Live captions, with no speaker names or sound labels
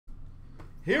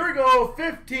Here we go,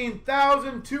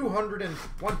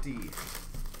 15,220.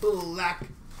 Black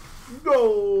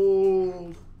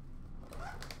gold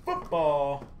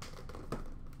football.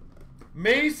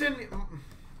 Mason,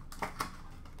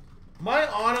 my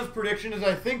honest prediction is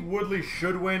I think Woodley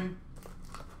should win.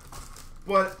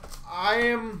 But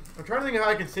I'm trying to think of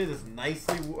how I can say this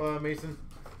nicely, Mason.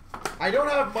 I don't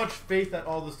have much faith that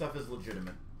all this stuff is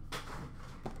legitimate.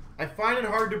 I find it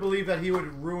hard to believe that he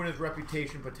would ruin his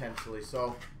reputation potentially.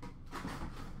 So,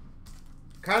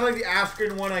 kind of like the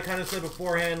Askren one I kind of said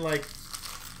beforehand, like,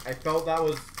 I felt that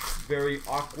was very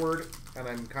awkward, and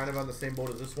I'm kind of on the same boat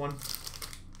as this one.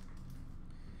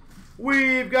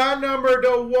 We've got number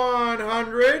to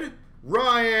 100,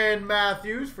 Ryan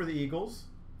Matthews for the Eagles.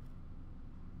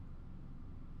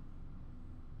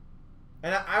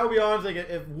 And I will be honest, like,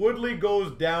 if Woodley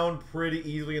goes down pretty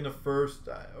easily in the first,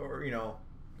 or, you know,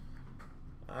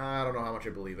 I don't know how much I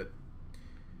believe it.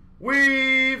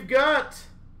 We've got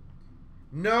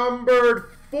numbered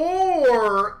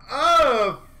 4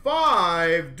 of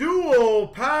 5 dual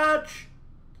patch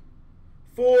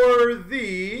for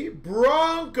the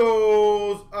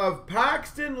Broncos of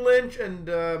Paxton Lynch and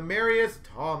Marius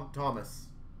Thomas.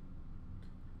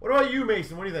 What about you,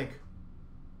 Mason? What do you think?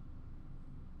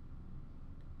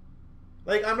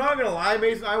 Like, I'm not gonna lie,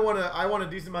 Mason. I won a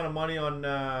decent amount of money on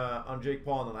Jake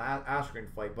Paul in the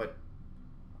Askren fight, but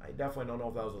I definitely don't know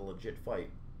if that was a legit fight.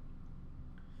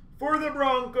 For the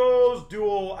Broncos,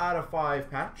 dual out of 5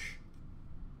 patch.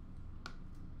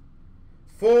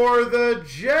 For the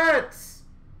Jets,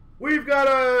 we've got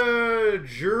a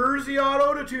jersey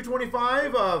auto to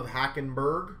 225 of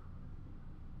Hackenberg.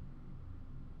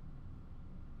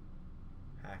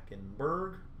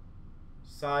 Hackenberg,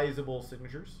 sizable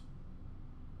signatures.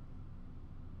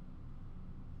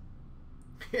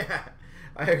 Yeah,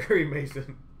 I agree,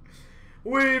 Mason.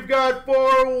 We've got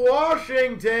for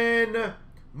Washington,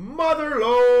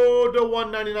 Motherload to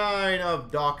 199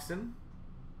 of Dawson.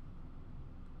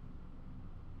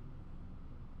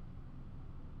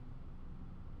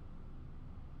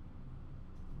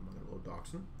 Motherload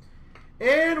Dawson.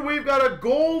 And we've got a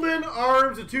Golden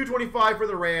Arms to 225 for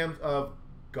the Rams of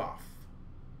Goff.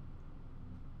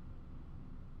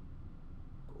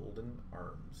 Golden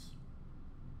Arms.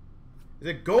 Is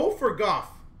it Goff or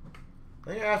Goff? I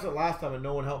think I asked it last time and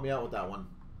no one helped me out with that one.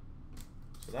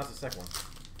 So that's the second one.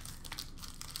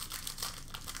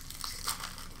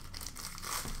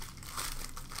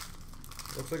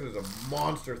 Looks like there's a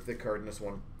monster thick card in this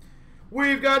one.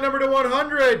 We've got number to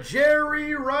 100,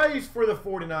 Jerry Rice for the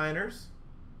 49ers.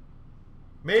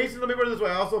 Mason, let me put it this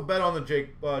way. I also bet on the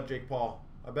Jake Paul.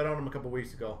 I bet on him a couple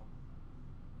weeks ago.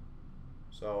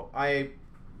 So I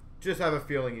just have a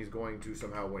feeling he's going to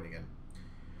somehow win again.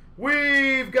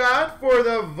 We've got for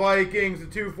the Vikings the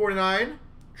 249,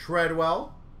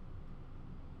 Treadwell.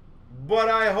 But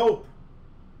I hope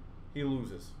he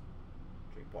loses.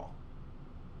 Jake Paul.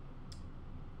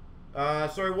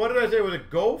 Sorry, what did I say? Was it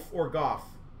Goff or Goff?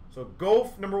 So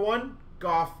Goff number 1,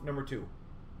 Goff number 2.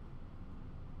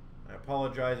 I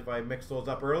apologize if I mixed those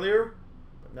up earlier,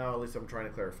 but now at least I'm trying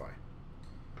to clarify.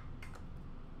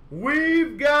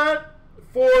 We've got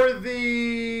for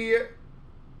the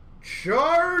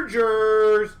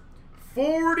Chargers,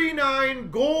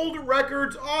 49 gold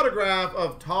records autograph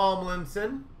of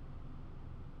Tomlinson.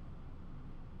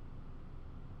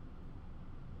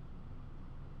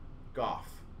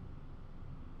 Goff.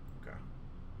 Okay.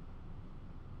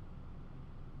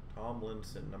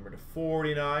 Tomlinson, number to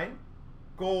 49.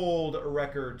 Gold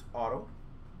records auto.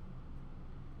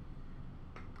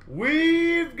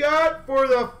 We've got for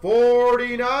the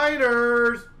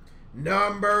 49ers,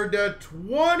 number to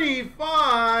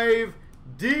 25,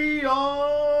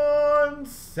 Deion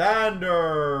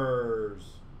Sanders.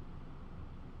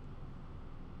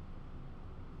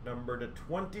 Number to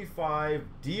 25,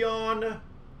 Deion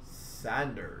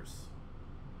Sanders.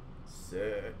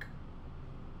 Sick.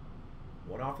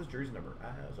 One off his jersey number,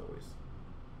 as always.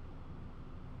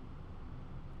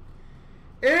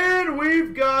 And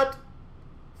we've got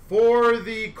for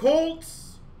the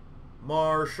Colts,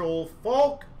 Marshall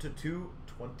Faulk to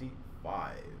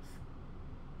 225.